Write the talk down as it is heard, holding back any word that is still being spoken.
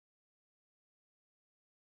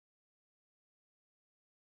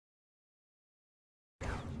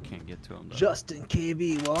can't get to him though. Justin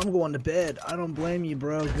KB, well, I'm going to bed. I don't blame you,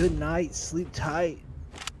 bro. Good night. Sleep tight.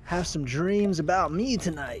 Have some dreams about me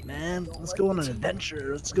tonight, man. Let's go on an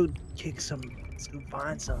adventure. Let's go let's go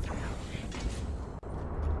find something.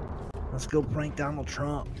 Let's go prank Donald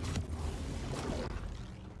Trump.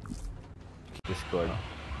 Discord.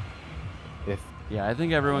 Yeah, I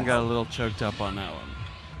think everyone got a little choked up on that one.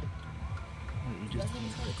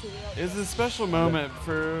 It's a special moment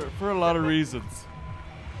for a lot of reasons.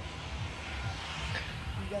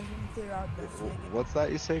 What's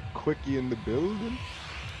that you say? Quickie in the building?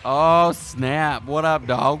 Oh snap! What up,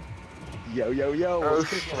 dog? Yo, yo, yo. What's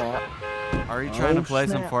kicking off? Are you trying to play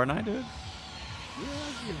some snap. Fortnite, dude? Yeah,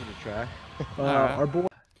 I'll give it a try. Alright. Our boy.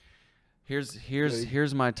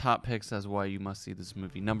 Here's my top picks as why you must see this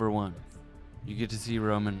movie. Number 1, you get to see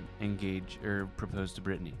Roman engage or propose to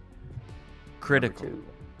Brittany. Critical,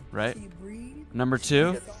 right? Number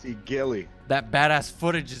 2, See Gilly. that badass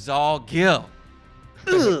footage is all Gil.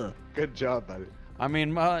 Ugh. Good job, buddy. I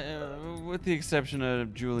mean, with the exception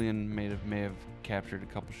of Julian may have captured a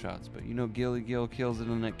couple shots, but you know Gil kills it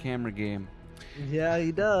in that camera game. Yeah,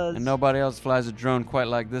 he does. And nobody else flies a drone quite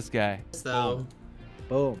like this guy. So,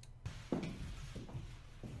 Boom.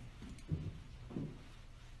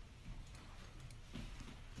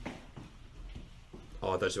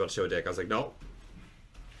 oh, I thought she was about to show a dick. I was like, no.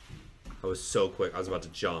 I was so quick. I was about to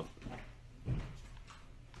jump.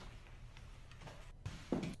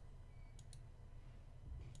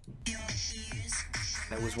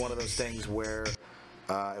 It was one of those things where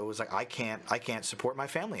it was like I can't support my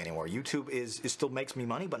family anymore. YouTube still makes me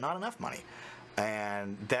money, but not enough money.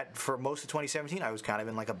 And that for most of 2017, I was kind of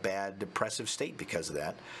in like a bad depressive state because of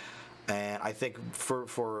that. And I think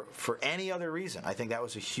for any other reason, I think that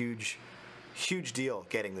was a huge deal.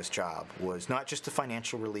 Getting this job was not just a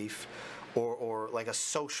financial relief or like a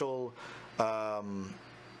social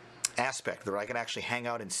aspect that I could actually hang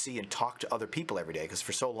out and see and talk to other people every day, because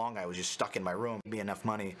for so long I was just stuck in my room. It'd be enough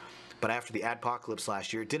money. But after the adpocalypse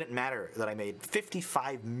last year, it didn't matter that I made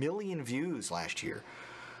 55 million views last year,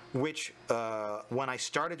 which when I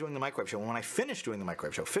started doing the microwave show, and when I finished doing the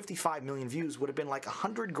microwave show, 55 million views would have been like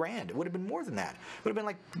 100 grand. It would have been more than that. It would have been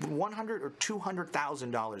like $100,000 or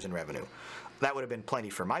 $200,000 in revenue. That would have been plenty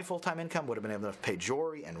for my full-time income, would have been able to pay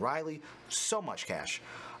Jory and Riley, so much cash.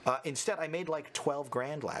 Instead, I made like 12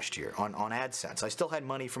 grand last year on AdSense. I still had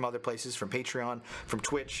money from other places, from Patreon, from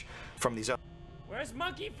Twitch, from these other... Where's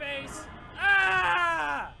Monkey Face?